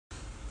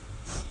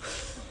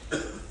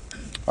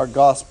Our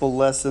gospel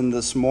lesson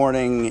this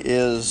morning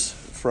is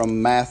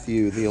from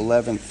Matthew, the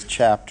 11th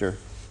chapter.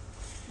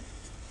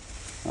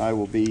 I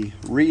will be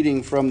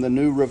reading from the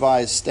New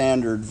Revised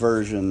Standard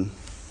Version.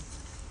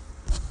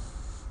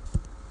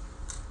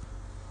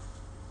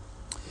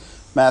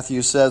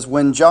 Matthew says,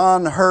 "When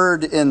John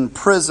heard in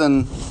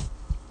prison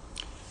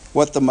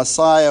what the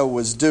Messiah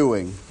was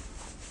doing,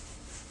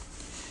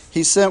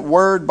 he sent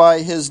word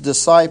by his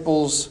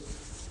disciples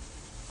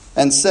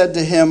and said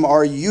to him,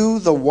 'Are you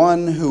the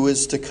one who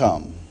is to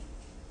come?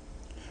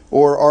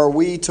 Or are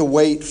we to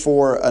wait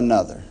for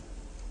another?'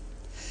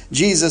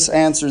 Jesus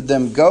answered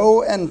them,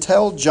 'Go and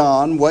tell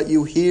John what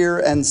you hear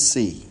and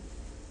see.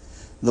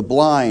 The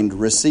blind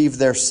receive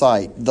their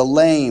sight, the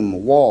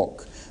lame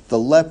walk, the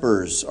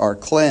lepers are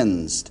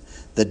cleansed,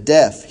 the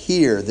deaf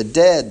hear, the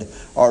dead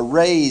are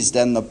raised,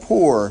 and the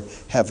poor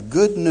have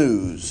good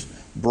news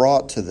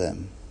brought to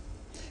them.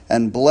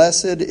 And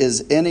blessed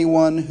is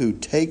anyone who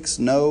takes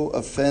no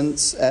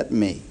offense at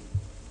me.'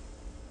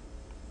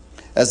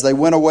 As they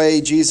went away,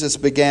 Jesus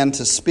began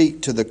to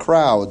speak to the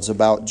crowds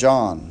about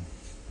John.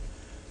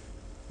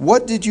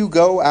 'What did you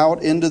go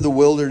out into the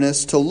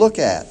wilderness to look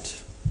at?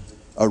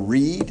 A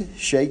reed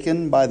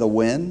shaken by the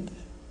wind?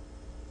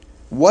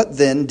 What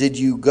then did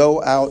you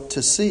go out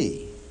to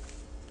see?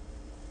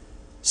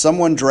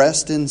 Someone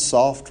dressed in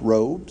soft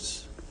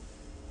robes?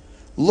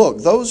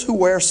 Look, those who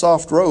wear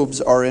soft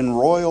robes are in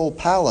royal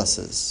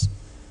palaces.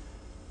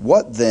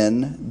 What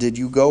then did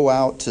you go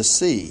out to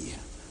see?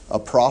 A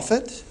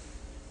prophet?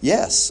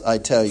 Yes, I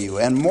tell you,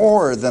 and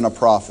more than a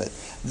prophet.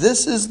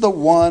 This is the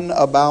one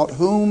about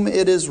whom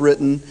it is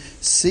written,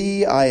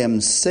 'See, I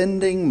am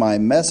sending my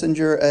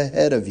messenger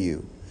ahead of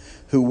you,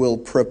 who will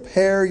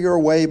prepare your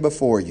way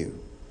before you.'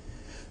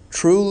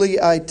 Truly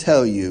I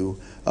tell you,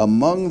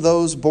 among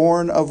those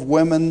born of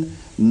women,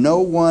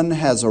 no one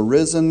has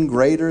arisen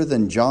greater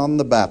than John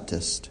the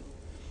Baptist.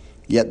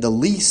 Yet the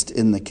least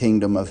in the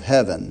kingdom of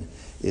heaven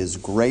is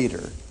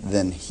greater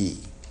than he."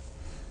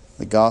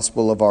 The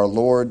gospel of our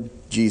Lord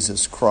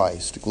Jesus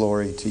Christ.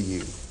 Glory to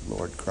you,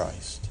 Lord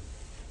Christ.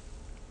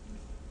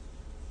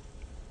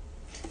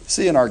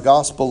 See, in our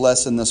gospel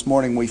lesson this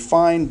morning, we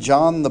find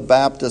John the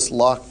Baptist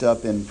locked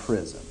up in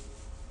prison.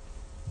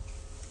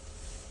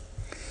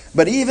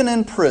 But even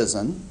in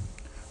prison,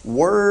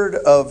 word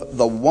of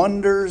the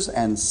wonders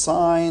and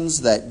signs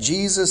that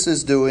Jesus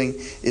is doing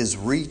is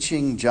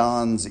reaching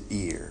John's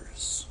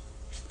ears.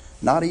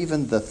 Not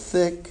even the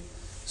thick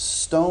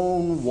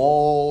stone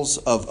walls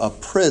of a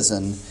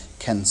prison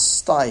can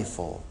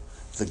stifle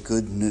the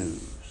good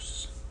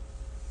news.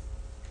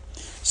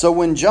 So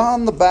when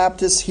John the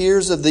Baptist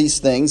hears of these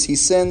things, he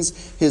sends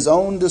his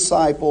own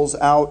disciples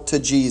out to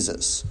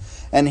Jesus.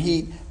 And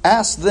he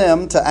asks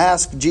them to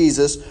ask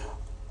Jesus,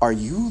 "Are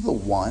you the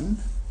one?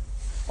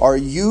 Are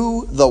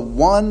you the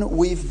one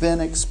we've been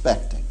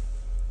expecting?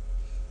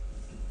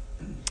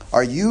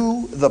 Are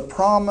you the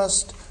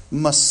promised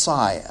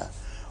Messiah?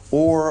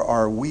 Or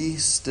are we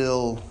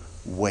still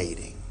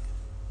waiting?"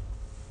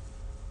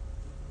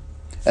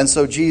 And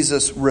so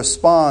Jesus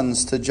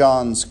responds to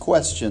John's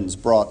questions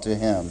brought to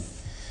him.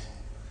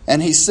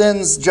 And he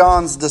sends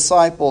John's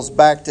disciples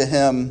back to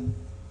him.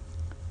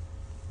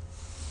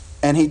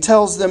 And he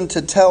tells them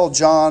to tell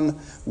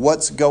John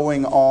what's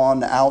going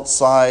on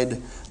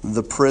outside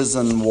the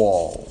prison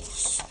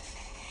walls.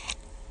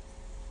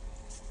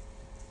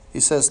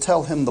 He says,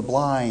 "Tell him the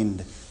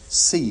blind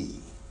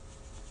see,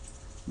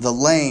 the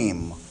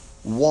lame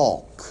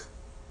walk,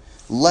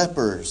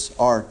 lepers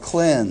are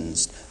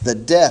cleansed, the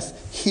deaf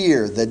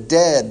hear, the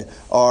dead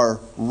are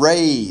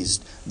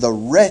raised, the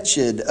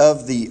wretched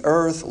of the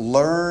earth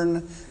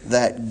learn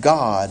that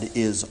God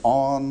is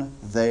on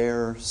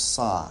their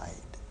side."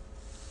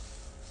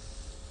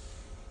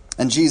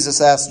 And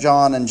Jesus asked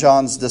John and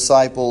John's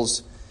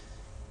disciples,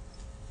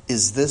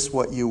 "Is this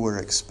what you were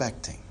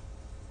expecting?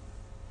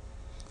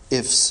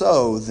 If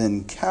so,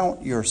 then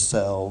count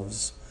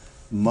yourselves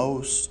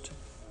most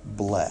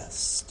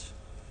blessed."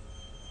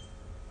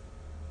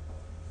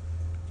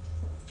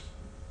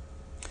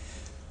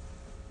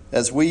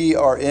 As we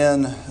are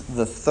in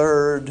the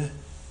third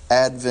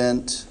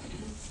Advent,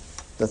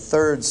 the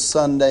third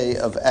Sunday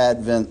of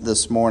Advent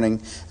this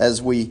morning,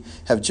 as we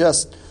have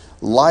just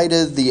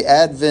lighted the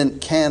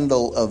Advent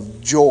candle of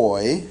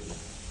joy,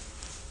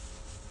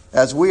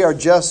 as we are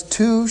just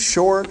 2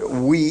 short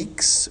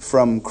weeks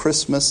from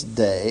Christmas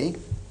Day,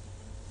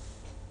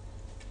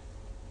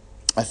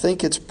 I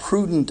think it's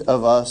prudent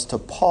of us to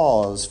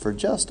pause for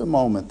just a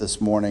moment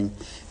this morning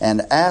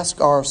and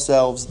ask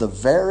ourselves the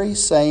very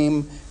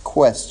same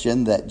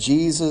question that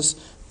Jesus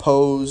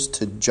posed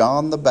to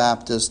John the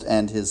Baptist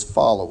and his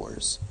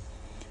followers.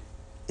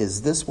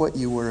 Is this what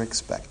you were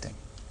expecting?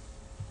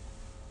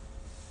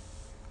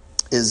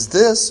 Is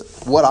this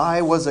what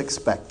I was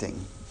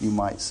expecting, you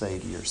might say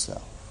to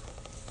yourself?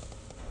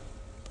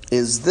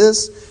 Is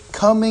this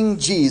coming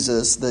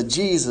Jesus the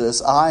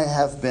Jesus I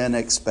have been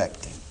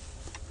expecting?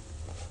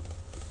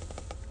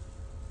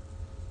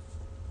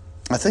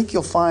 I think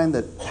you'll find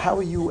that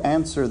how you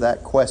answer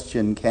that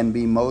question can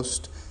be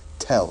most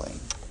telling,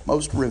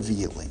 most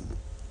revealing.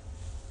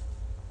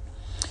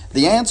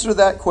 The answer to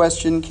that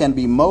question can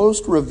be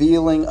most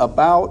revealing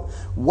about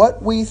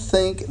what we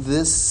think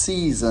this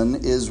season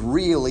is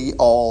really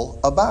all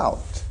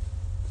about.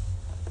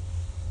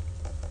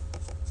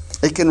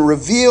 It can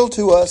reveal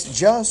to us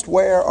just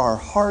where our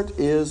heart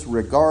is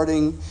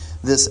regarding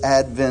this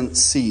Advent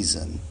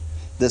season,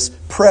 this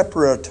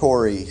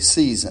preparatory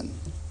season.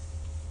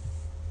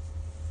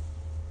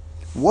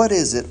 What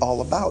is it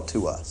all about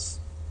to us?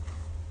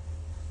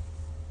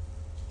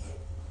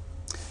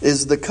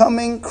 Is the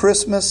coming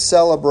Christmas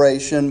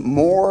celebration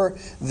more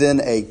than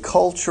a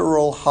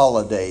cultural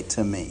holiday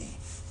to me?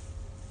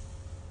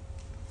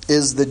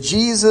 Is the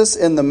Jesus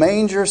in the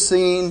manger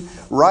scene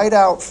right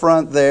out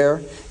front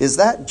there, is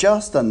that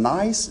just a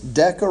nice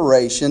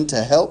decoration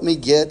to help me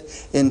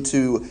get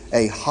into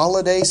a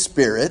holiday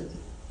spirit?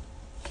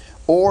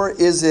 Or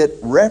is it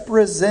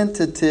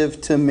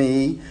representative to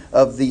me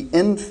of the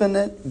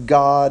infinite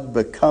God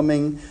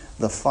becoming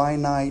the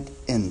finite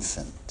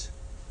infant,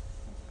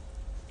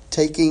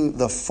 taking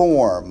the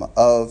form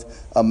of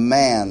a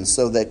man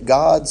so that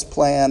God's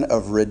plan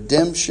of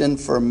redemption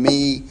for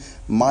me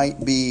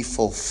might be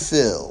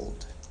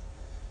fulfilled?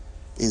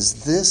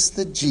 Is this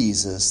the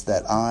Jesus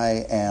that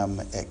I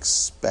am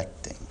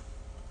expecting?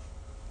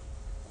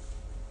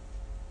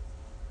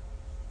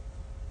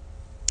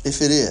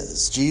 If it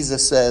is,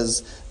 Jesus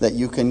says that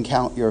you can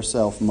count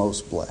yourself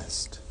most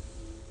blessed.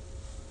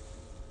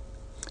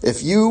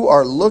 If you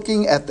are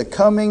looking at the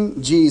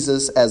coming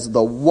Jesus as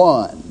the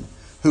one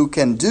who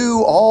can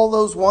do all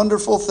those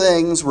wonderful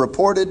things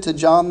reported to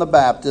John the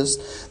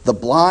Baptist, the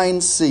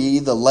blind see,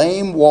 the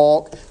lame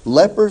walk,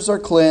 lepers are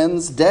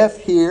cleansed, deaf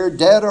hear,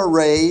 dead are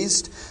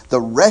raised,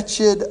 the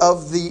wretched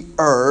of the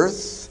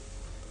earth,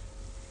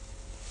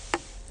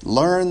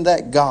 learn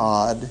that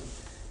God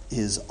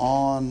is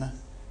on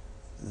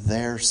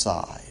their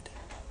side.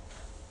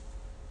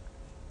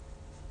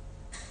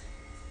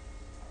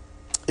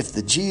 If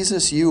the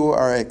Jesus you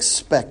are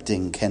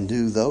expecting can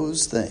do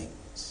those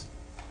things,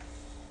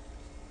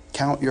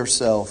 count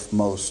yourself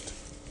most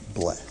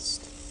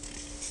blessed.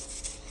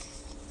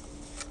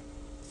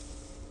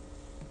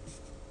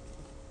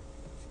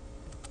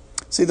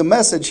 See, the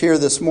message here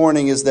this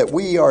morning is that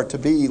we are to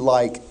be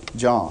like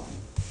John.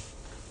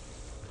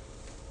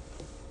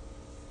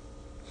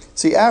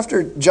 See,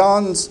 after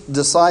John's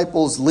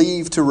disciples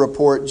leave to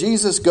report,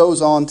 Jesus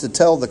goes on to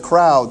tell the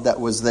crowd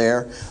that was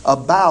there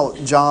about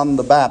John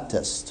the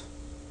Baptist.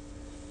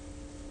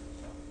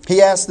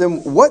 He asked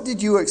them, "What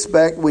did you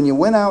expect when you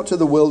went out to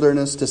the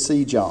wilderness to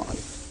see John?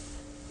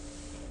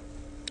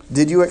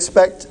 Did you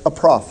expect a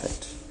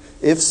prophet?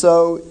 If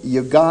so,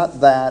 you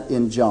got that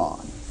in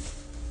John.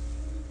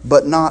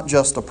 But not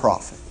just a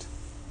prophet,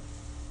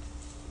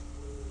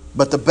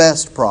 but the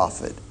best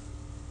prophet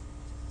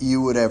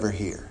you would ever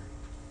hear."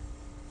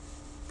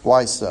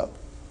 Why so?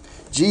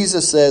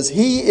 Jesus says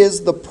he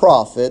is the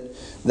prophet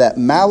that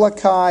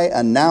Malachi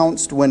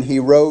announced when he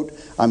wrote,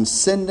 "I'm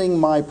sending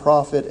my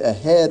prophet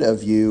ahead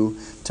of you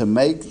to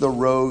make the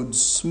road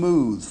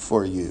smooth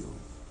for you."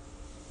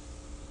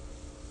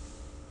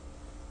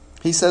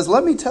 He says,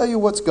 let me tell you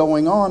what's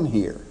going on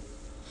here.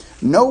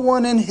 No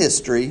one in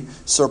history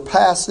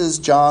surpasses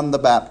John the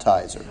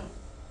Baptizer.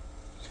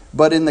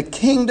 But in the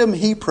kingdom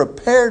he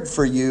prepared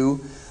for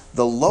you,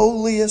 the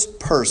lowliest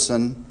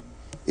person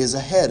is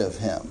ahead of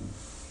him.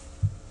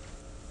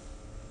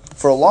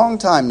 For a long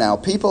time now,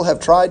 people have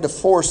tried to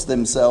force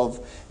themselves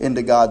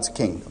into God's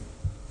kingdom.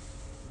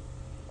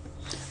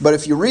 But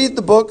if you read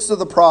the books of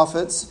the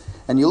prophets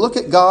and you look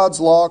at God's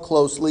law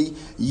closely,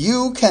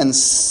 you can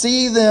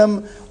see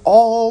them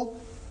all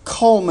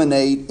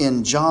culminate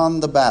in John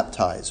the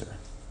Baptizer.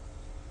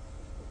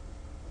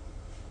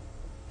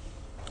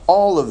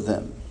 All of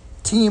them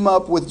team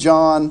up with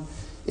John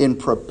in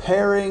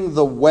preparing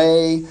the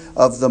way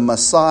of the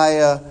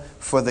Messiah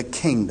for the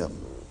kingdom.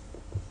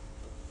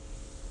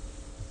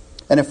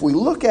 And if we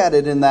look at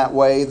it in that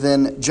way,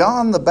 then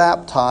John the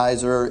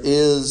Baptizer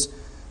is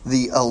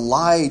the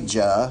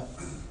Elijah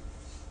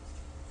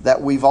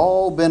that we've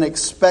all been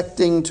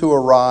expecting to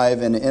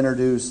arrive and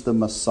introduce the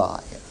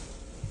Messiah.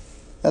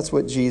 That's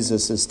what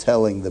Jesus is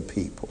telling the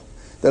people.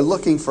 They're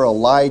looking for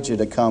Elijah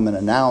to come and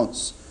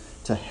announce,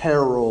 to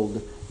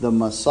herald the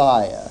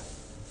Messiah.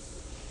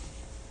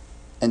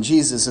 And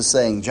Jesus is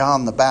saying,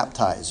 John the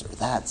Baptizer,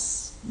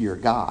 that's your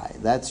guy.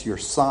 That's your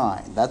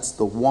sign. That's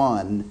the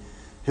one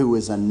who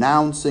is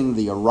announcing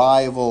the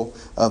arrival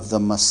of the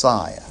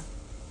Messiah.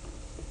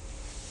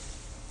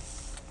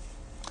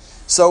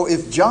 So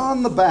if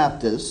John the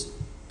Baptist,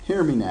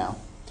 hear me now,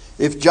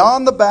 if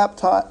John the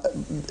Baptizer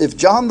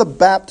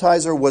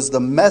was the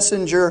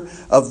messenger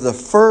of the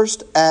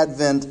first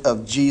advent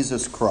of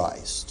Jesus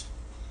Christ,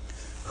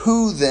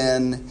 who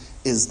then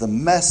is the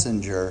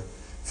messenger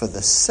for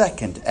the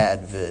second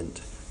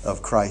advent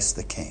of Christ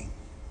the King?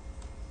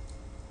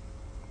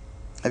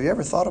 Have you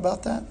ever thought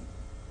about that?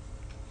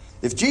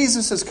 If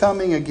Jesus is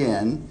coming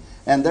again,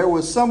 and there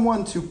was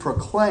someone to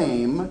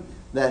proclaim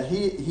that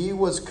he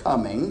was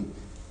coming,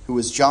 who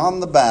was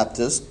John the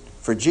Baptist,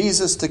 for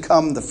Jesus to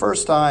come the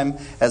first time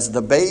as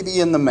the baby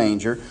in the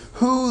manger,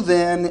 who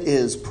then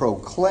is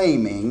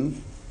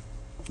proclaiming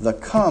the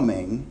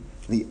coming,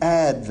 the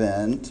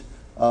advent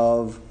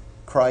of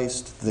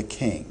Christ the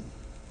King?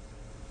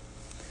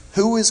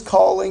 Who is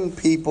calling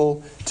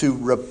people to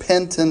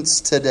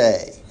repentance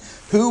today?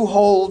 Who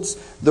holds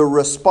the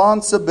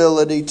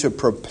responsibility to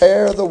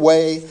prepare the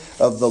way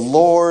of the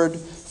Lord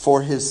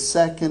for his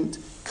second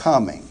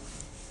coming?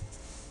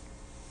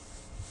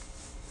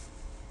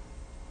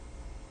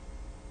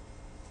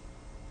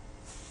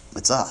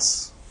 It's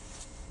us.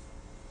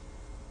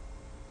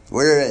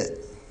 We're it.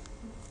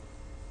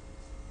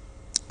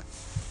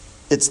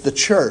 It's the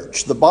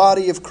church, the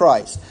body of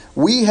Christ.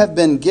 We have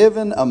been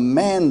given a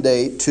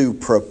mandate to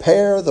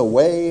prepare the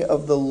way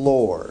of the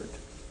Lord.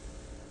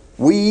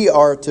 We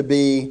are to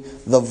be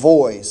the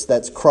voice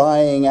that's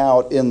crying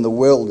out in the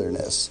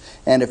wilderness.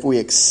 And if we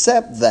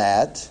accept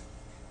that,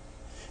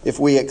 if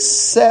we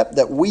accept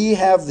that we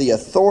have the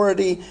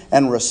authority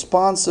and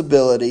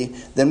responsibility,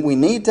 then we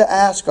need to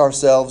ask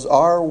ourselves,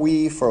 are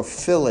we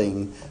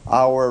fulfilling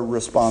our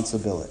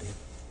responsibility?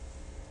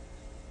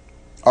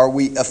 Are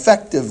we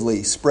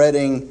effectively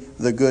spreading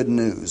the good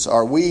news?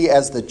 Are we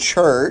as the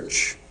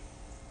church,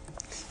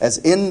 as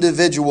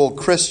individual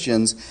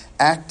Christians,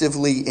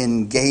 actively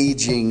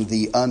engaging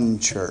the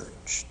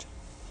unchurched?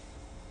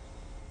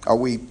 Are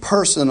we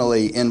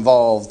personally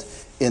involved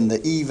in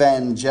the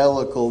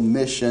evangelical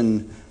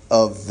mission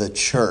of the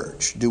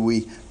church? Do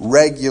we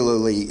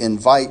regularly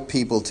invite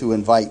people to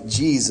invite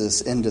Jesus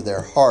into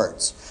their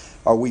hearts?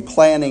 Are we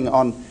planning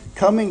on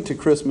coming to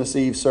Christmas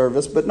Eve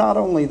service, but not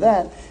only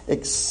that,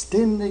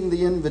 extending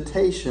the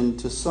invitation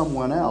to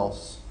someone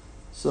else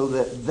so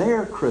that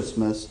their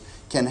Christmas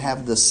can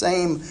have the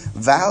same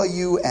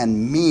value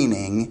and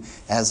meaning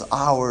as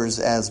ours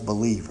as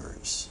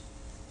believers?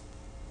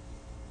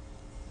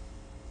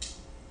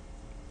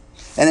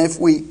 And if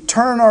we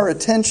turn our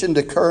attention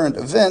to current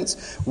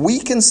events, we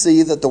can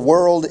see that the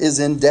world is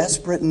in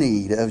desperate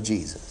need of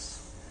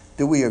Jesus.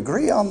 Do we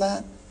agree on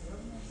that?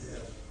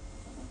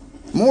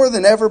 More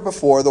than ever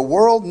before, the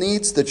world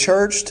needs the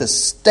church to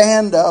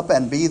stand up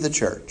and be the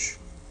church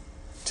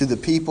to the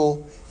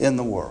people in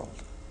the world.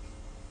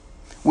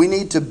 We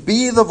need to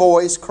be the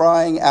voice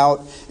crying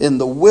out in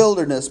the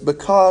wilderness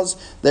because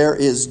there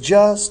is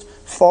just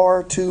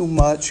far too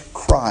much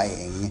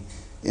crying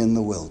in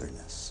the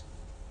wilderness.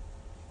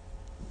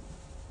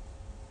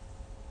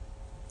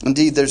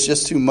 Indeed, there's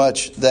just too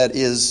much that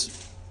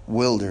is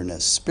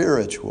wilderness,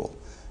 spiritual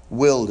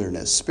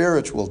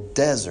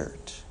desert.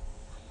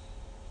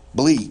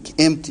 Bleak,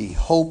 empty,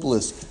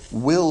 hopeless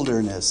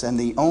wilderness. And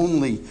the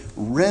only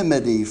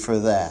remedy for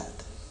that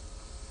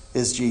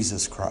is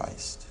Jesus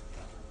Christ.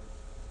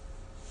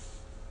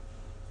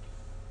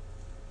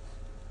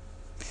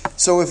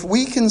 So if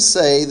we can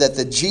say that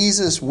the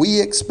Jesus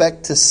we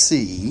expect to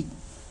see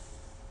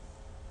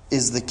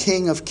is the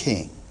King of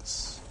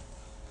Kings,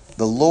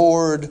 the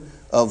Lord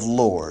of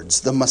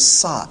Lords, the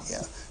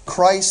Messiah,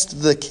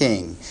 Christ the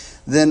King,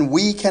 then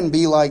we can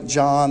be like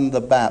John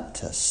the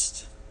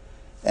Baptist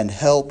and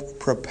help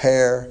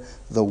prepare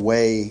the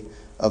way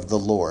of the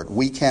Lord.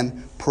 We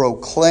can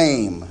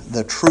proclaim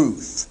the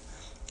truth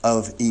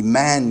of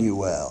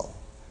Emmanuel,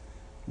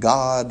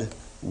 God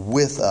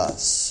with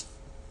us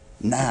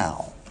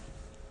now.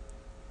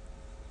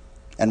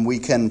 And we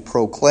can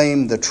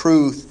proclaim the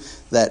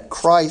truth that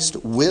Christ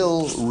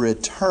will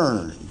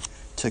return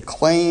to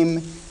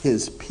claim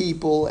his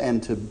people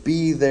and to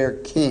be their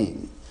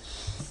king.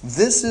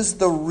 This is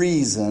the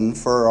reason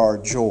for our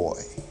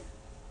joy.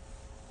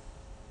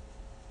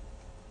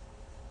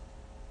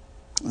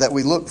 That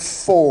we look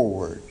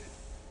forward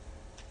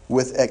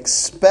with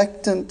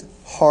expectant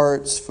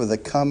hearts for the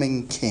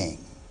coming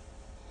King.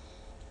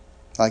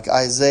 Like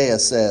Isaiah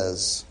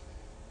says,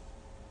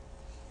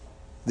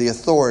 the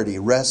authority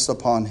rests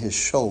upon his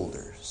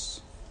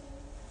shoulders.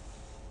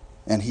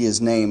 And he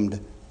is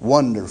named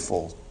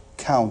Wonderful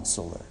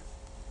Counselor,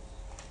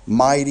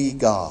 Mighty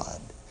God,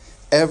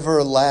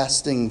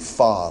 Everlasting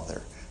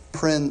Father,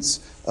 Prince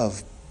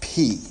of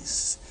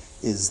Peace.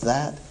 Is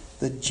that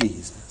the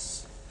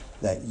Jesus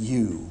that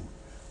you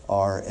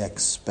are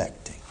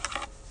expecting?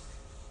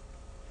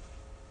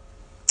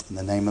 In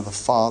the name of the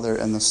Father,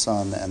 and the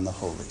Son, and the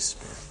Holy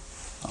Spirit.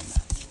 Amen.